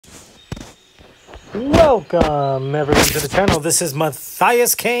Welcome everyone to the channel. This is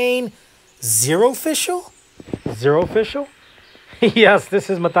Matthias Kane. Zero official? Zero official? Yes, this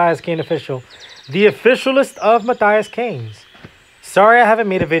is Matthias Kane official. The officialist of Matthias Kane's. Sorry I haven't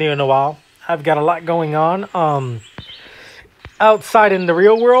made a video in a while. I've got a lot going on. Outside in the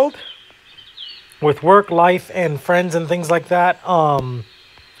real world. With work, life, and friends and things like that.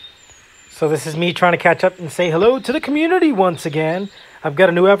 So this is me trying to catch up and say hello to the community once again. I've got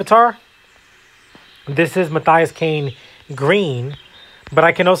a new avatar. This is Matthias Kane green, but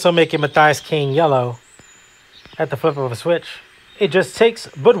I can also make it Matthias Kane yellow at the flip of a switch. It just takes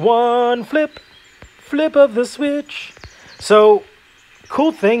but one flip of the switch. So,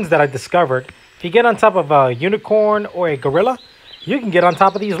 cool things that I discovered. If you get on top of a unicorn or a gorilla, you can get on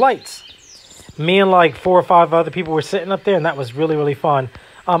top of these lights. Me and like 4 or 5 other people were sitting up there, and that was really, really fun.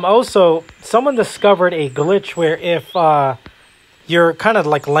 Also, someone discovered a glitch where if you're kind of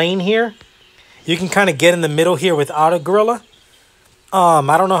like laying here, you can kind of get in the middle here without a gorilla.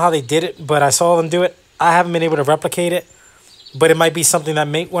 I don't know how they did it, but I saw them do it. I haven't been able to replicate it, but it might be something that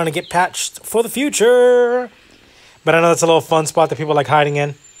may want to get patched for the future. But I know it's a little fun spot that people like hiding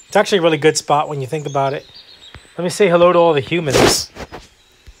in. It's actually a really good spot when you think about it. Let me say hello to all the humans.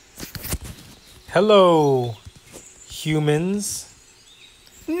 Hello, humans.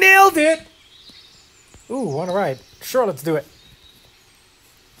 Nailed it! Ooh, want to ride? Sure, let's do it.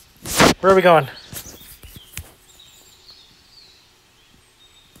 Where are we going?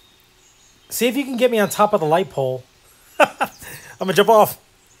 See if you can get me on top of the light pole. I'm gonna jump off.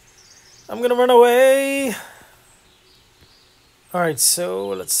 I'm gonna run away. All right, so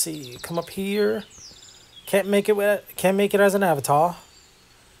let's see. Come up here. Can't make it as an avatar.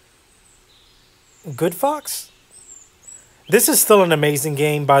 Good Fox. This is still an amazing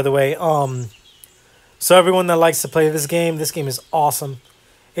game, by the way. So everyone that likes to play this game is awesome.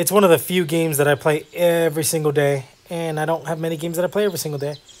 It's one of the few games that I play every single day. And I don't have many games that I play every single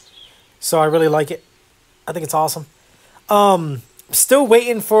day. So I really like it. I think it's awesome. Still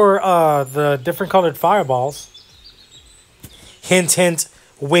waiting for the different colored fireballs. Hint, hint,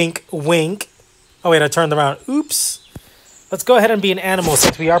 wink, wink. Oh, wait, I turned around. Oops. Let's go ahead and be an animal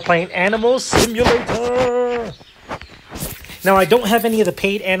since we are playing Animal Simulator. Now, I don't have any of the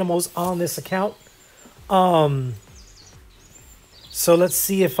paid animals on this account. So let's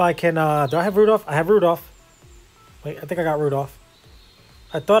see if I can, do I have Rudolph? I have Rudolph. Wait, I think I got Rudolph.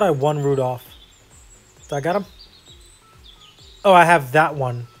 I thought I won Rudolph. Did I got him? Oh, I have that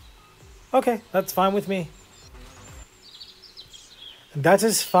one. Okay, that's fine with me. That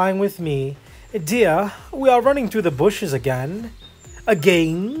is fine with me. Dear, we are running through the bushes again.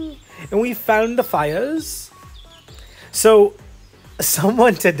 And we found the fires. So,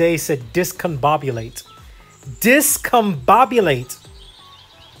 someone today said discombobulate. Discombobulate.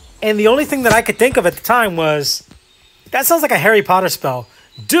 And the only thing that I could think of at the time was, that sounds like a Harry Potter spell.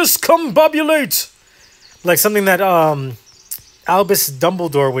 Discombobulate! Like something that Albus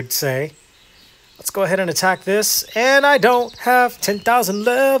Dumbledore would say. Let's go ahead and attack this. And I don't have 10,000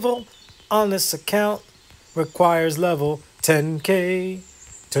 level on this account. Requires level 10k.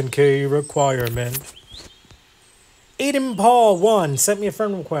 10k requirement. Aiden Paul 1 sent me a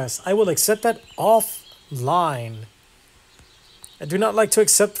friend request. I will accept that offline. I do not like to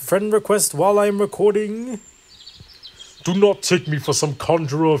accept friend requests while I am recording. Do not take me for some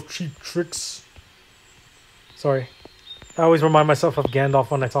conjurer of cheap tricks. Sorry. I always remind myself of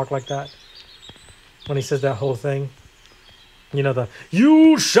Gandalf when I talk like that. When he says that whole thing. You know, the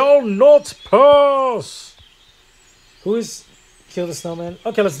 "You shall not pass." Who is Kill the Snowman?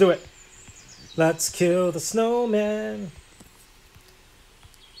 Okay, let's do it. Let's kill the snowman.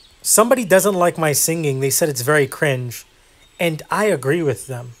 Somebody doesn't like my singing. They said it's very cringe. And I agree with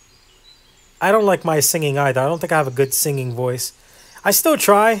them. I don't like my singing either. I don't think I have a good singing voice. I still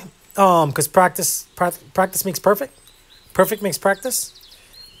try. Because practice makes perfect. Perfect makes practice.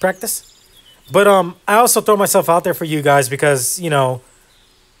 But I also throw myself out there for you guys because, you know,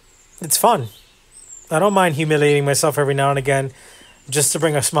 it's fun. I don't mind humiliating myself every now and again just to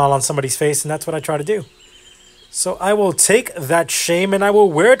bring a smile on somebody's face, and that's what I try to do. So I will take that shame and I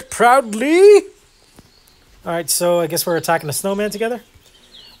will wear it proudly. All right, so I guess we're attacking the snowman together.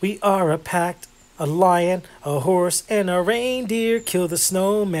 We are a pact, a lion, a horse, and a reindeer. Kill the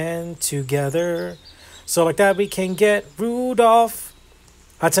snowman together. So like that we can get Rudolph.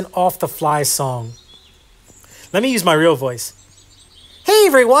 That's an off-the-fly song. Let me use my real voice. Hey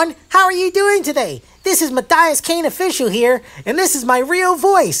everyone, how are you doing today? This is Matthias Kane Official here, and this is my real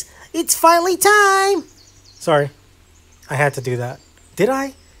voice. It's finally time. Sorry, I had to do that. Did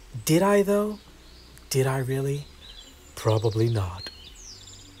I? Did I though? Did I really? Probably not.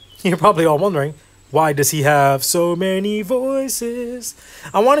 You're probably all wondering, Why does he have so many voices?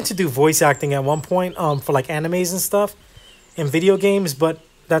 I wanted to do voice acting at one point, for like animes and stuff and video games, but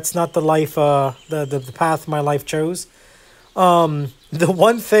that's not the life, the path my life chose. The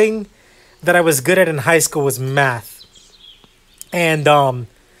one thing that I was good at in high school was math. And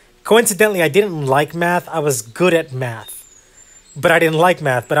coincidentally, I didn't like math. I was good at math, but I didn't like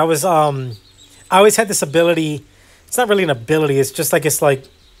math. But I always had this ability. It's not really an ability. It's like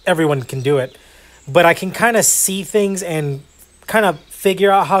everyone can do it. But I can kind of see things and kind of figure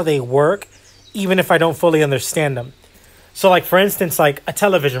out how they work, even if I don't fully understand them. So like, for instance, like a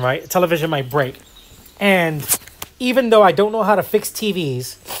television, right? A television might break. And even though I don't know how to fix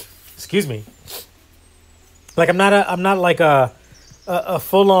TVs, excuse me, like I'm not like a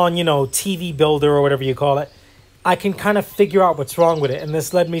full on, TV builder or whatever you call it. I can kind of figure out what's wrong with it. And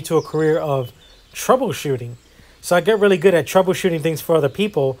this led me to a career of troubleshooting. So I get really good at troubleshooting things for other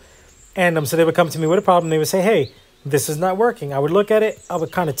people. And so they would come to me with a problem. They would say, hey, this is not working. I would look at it. I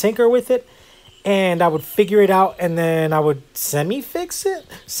would kind of tinker with it. And I would figure it out. And then I would semi-fix it.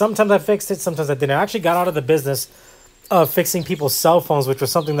 Sometimes I fixed it. Sometimes I didn't. I actually got out of the business of fixing people's cell phones, which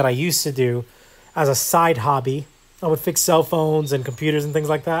was something that I used to do as a side hobby. I would fix cell phones and computers and things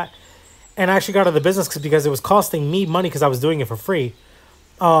like that. And I actually got out of the business because it was costing me money because I was doing it for free.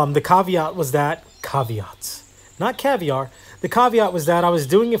 The caveat was that... Caveats. Not caviar. The caveat was that I was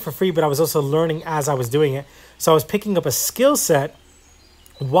doing it for free, but I was also learning as I was doing it. So I was picking up a skill set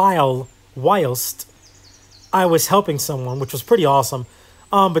whilst I was helping someone, which was pretty awesome.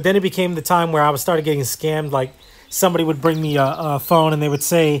 But then it became the time where I started getting scammed. Like somebody would bring me a phone and they would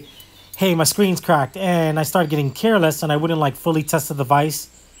say, hey, my screen's cracked. And I started getting careless and I wouldn't like fully test the device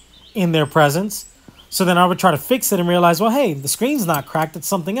in their presence. So then I would try to fix it and realize, well, hey, the screen's not cracked. It's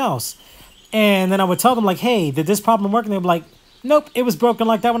something else. And then I would tell them like, hey, did this problem work? And they'd be like, nope, it was broken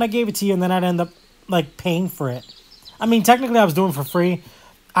like that when I gave it to you. And then I'd end up like paying for it. I mean, technically I was doing it for free.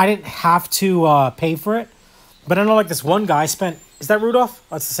 I didn't have to pay for it. But I know like this one guy spent, is that Rudolph?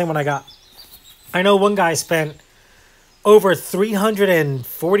 That's the same one I got. I know one guy spent over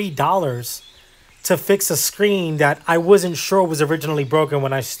 $340 to fix a screen that I wasn't sure was originally broken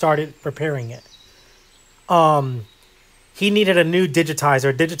when I started repairing it. He needed a new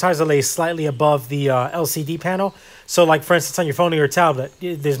digitizer. Digitizer lays slightly above the LCD panel. So like, for instance, on your phone or your tablet,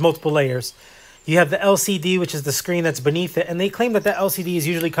 there's multiple layers. You have the LCD, which is the screen that's beneath it. And they claim that the LCD is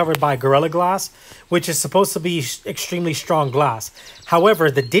usually covered by Gorilla Glass, which is supposed to be extremely strong glass.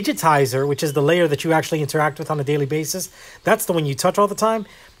 However, the digitizer, which is the layer that you actually interact with on a daily basis, that's the one you touch all the time,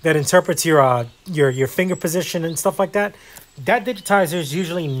 that interprets your finger position and stuff like that. That digitizer is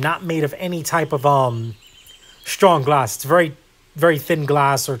usually not made of any type of strong glass. It's very, very thin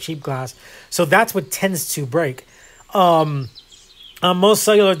glass or cheap glass. So that's what tends to break. Most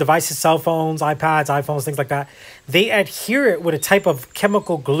cellular devices, cell phones, iPads, iPhones, things like that, they adhere it with a type of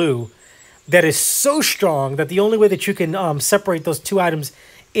chemical glue that is so strong that the only way that you can separate those two items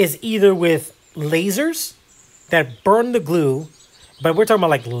is either with lasers that burn the glue, but we're talking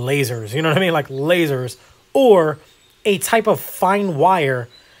about like lasers, you know what I mean? Like lasers, or a type of fine wire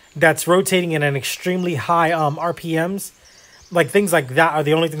that's rotating in an extremely high RPMs. Like things like that are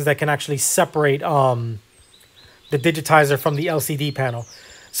the only things that can actually separate the digitizer from the LCD panel.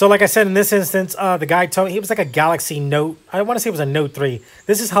 So like I said, in this instance, the guy told me, he was like a Galaxy Note. I want to say it was a Note 3.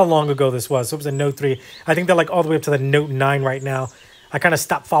 This is how long ago this was. So it was a Note 3. I think they're like all the way up to the Note 9 right now. I kind of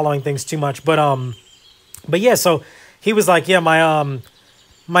stopped following things too much. But yeah, so he was like, yeah,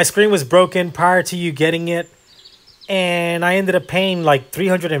 my screen was broken prior to you getting it. And I ended up paying like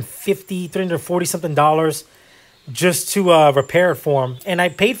 $340 something just to repair it for him. And I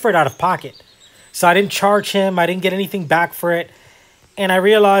paid for it out of pocket. So I didn't charge him. I didn't get anything back for it. And I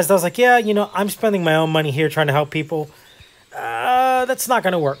realized, I was like, yeah, I'm spending my own money here trying to help people. That's not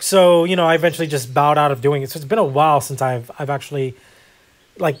going to work. So, I eventually just bowed out of doing it. So it's been a while since I've actually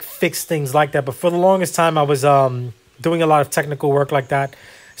like fixed things like that. But for the longest time, I was doing a lot of technical work like that.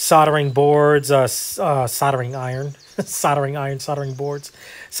 Soldering boards, soldering iron, soldering boards,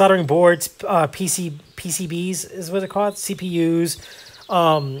 PCBs is what they're called, CPUs.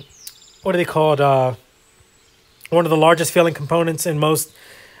 What are they called? One of the largest failing components in most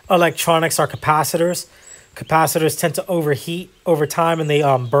electronics are capacitors. Capacitors tend to overheat over time and they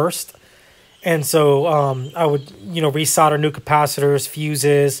burst. And so I would, resolder new capacitors,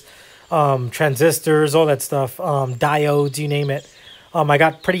 fuses, transistors, all that stuff, diodes, you name it. I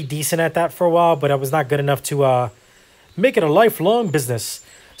got pretty decent at that for a while, but I was not good enough to make it a lifelong business.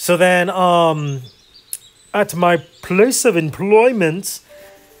 So then at my place of employment,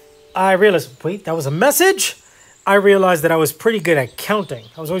 I realized, wait, that was a message? I realized that I was pretty good at counting.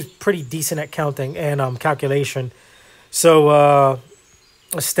 I was always pretty decent at counting and calculation. So I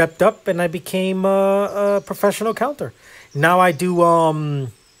stepped up and I became a professional counter. Now I do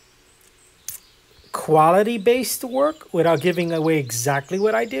quality-based work without giving away exactly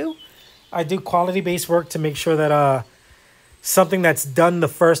what I do. I do quality-based work to make sure that something that's done the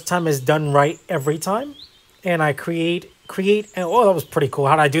first time is done right every time. And I create, and oh, that was pretty cool.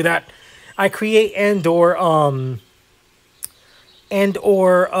 How did I do that? I create and or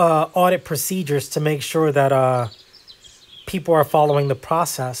audit procedures to make sure that people are following the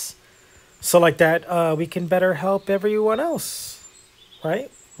process. So like that, we can better help everyone else.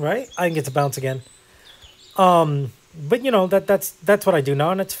 Right? Right? I didn't get to bounce again. But you know, that's what I do now,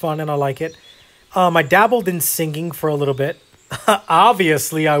 and it's fun and I like it. I dabbled in singing for a little bit.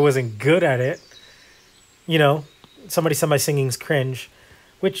 Obviously, I wasn't good at it. You know, somebody said my singing's cringe,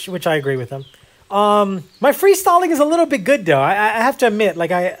 which I agree with them. My freestyling is a little bit good though. I have to admit,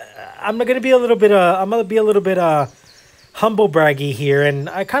 like I'm gonna be a little bit humble braggy here, and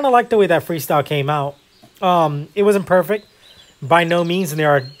I kind of like the way that freestyle came out. It wasn't perfect by no means, and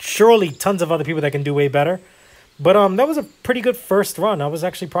there are surely tons of other people that can do way better. But that was a pretty good first run. I was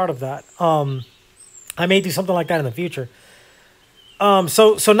actually proud of that. I may do something like that in the future.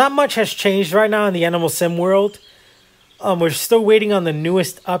 So not much has changed right now in the Animal Sim world. We're still waiting on the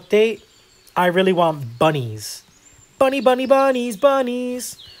newest update. I really want bunnies. Bunnies.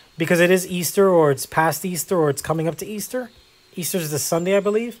 Because it is Easter, or it's past Easter, or it's coming up to Easter. Easter's this Sunday, I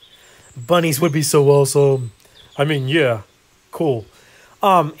believe. Bunnies would be so awesome. I mean, yeah. Cool.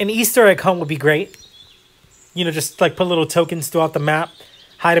 An Easter egg hunt would be great. You know, just like put little tokens throughout the map.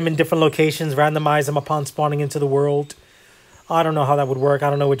 Hide them in different locations. Randomize them upon spawning into the world. I don't know how that would work. I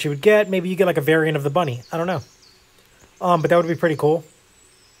don't know what you would get. Maybe you get like a variant of the bunny. I don't know. But that would be pretty cool.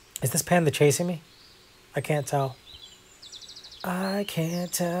 Is this panda chasing me? I can't tell. I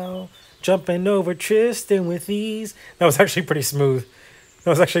can't tell. Jumping over Tristan with ease. That was actually pretty smooth. That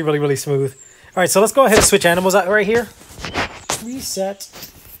was actually really, really smooth. All right, so let's go ahead and switch animals out right here. Reset.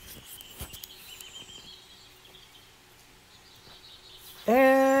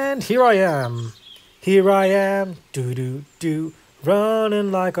 And here I am. Here I am. Do.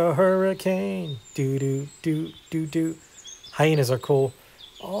 Running like a hurricane. Do. Hyenas are cool.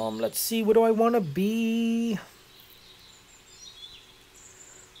 Let's see. What do I want to be?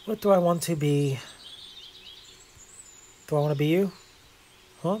 What do I want to be? Do I want to be you?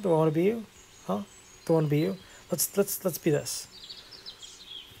 Huh? Do I want to be you? Huh? Do I want to be you? Let's be this.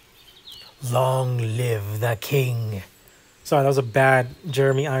 Long live the king. Sorry, that was a bad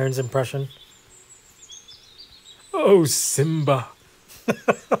Jeremy Irons impression. Oh, Simba.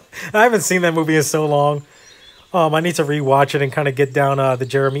 I haven't seen that movie in so long. I need to rewatch it and kind of get down the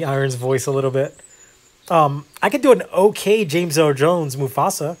Jeremy Irons voice a little bit. I could do an okay James Earl Jones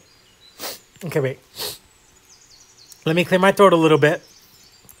Mufasa. Okay, wait. Let me clear my throat a little bit.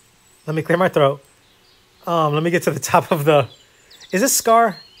 Let me clear my throat. Let me get to the top of the... Is this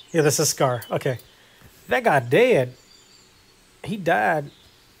Scar? Yeah, this is Scar. Okay. That guy dead. He died.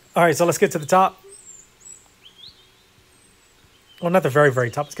 All right, so let's get to the top. Well, not the very,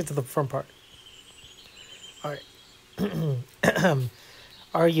 very top. Let's get to the front part. All right.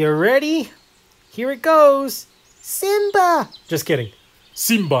 Are you ready? Here it goes. Simba. Just kidding.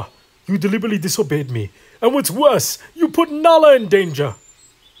 Simba, you deliberately disobeyed me. And what's worse, you put Nala in danger.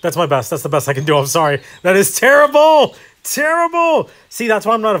 That's my best. That's the best I can do. I'm sorry. That is terrible. Terrible. See, that's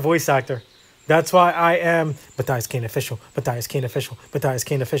why I'm not a voice actor. That's why I am Matthias Kane official. Matthias Kane official. Matthias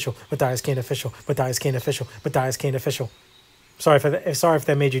Kane official. Matthias Kane official. Matthias Kane official. Matthias Kane official. Sorry if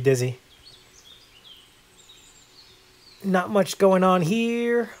that made you dizzy. Not much going on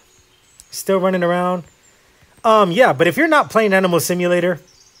here. Still running around. Yeah, but if you're not playing Animal Simulator,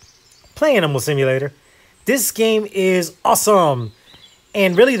 play Animal Simulator. This game is awesome.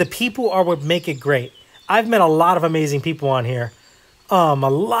 And really, the people are what make it great. I've met a lot of amazing people on here. A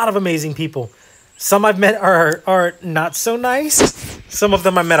lot of amazing people. Some I've met are not so nice. Some of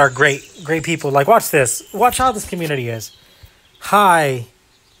them I met are great people. Like, watch this. Watch how this community is. Hi,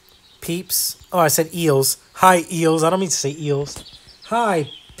 peeps. Oh, I said eels. Hi, eels. I don't mean to say eels. Hi,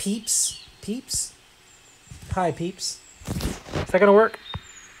 peeps. Peeps. Hi, peeps. Is that gonna work?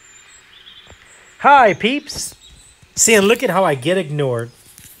 Hi, peeps. See, and look at how I get ignored.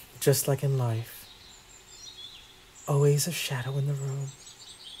 Just like in life. Always a shadow in the room.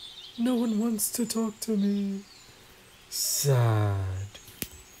 No one wants to talk to me. Sad.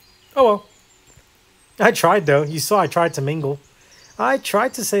 Oh well. I tried though. You saw I tried to mingle. I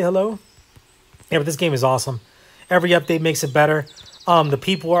tried to say hello. Yeah, but this game is awesome. Every update makes it better. The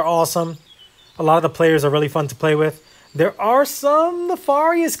people are awesome. A lot of the players are really fun to play with. There are some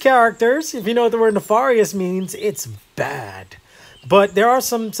nefarious characters. If you know what the word nefarious means, it's bad. But there are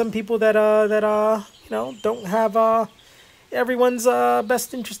some people that you know, don't have everyone's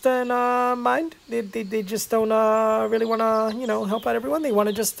best interest in mind. They just don't really want to, you know, help out everyone. They want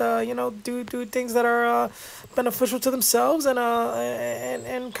to just you know, do things that are beneficial to themselves and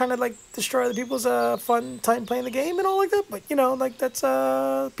kind of like destroy other people's fun time playing the game and all like that. But you know, like that's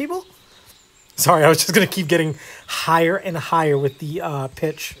people. Sorry, I was just gonna keep getting higher and higher with the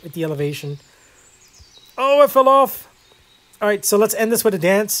pitch, with the elevation. Oh, I fell off. All right, so let's end this with a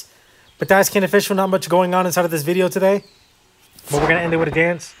dance. But that's Kane Official. Not much going on inside of this video today. But we're going to end it with a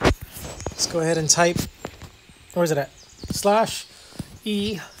dance. Let's go ahead and type. Where is it at?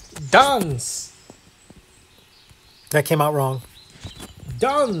 /E dance. That came out wrong.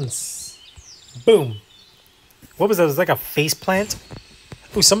 Dance. Boom. What was that? It was like a face plant.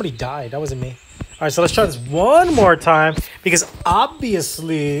 Ooh, somebody died. That wasn't me. All right, so let's try this one more time. Because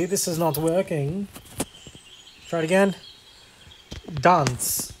obviously this is not working. Try it again.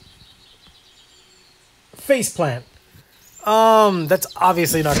 Dance. Face plant. That's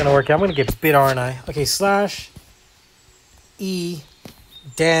obviously not gonna work. I'm gonna get bit, aren't I? Okay, /E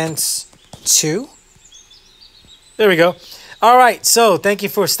dance 2. There we go. All right, so thank you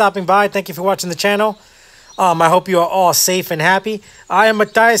for stopping by. Thank you for watching the channel. I hope you are all safe and happy. I am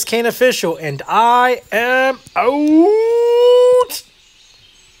Matthias Kane Official, and I am out.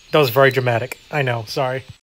 That was very dramatic. I know. Sorry.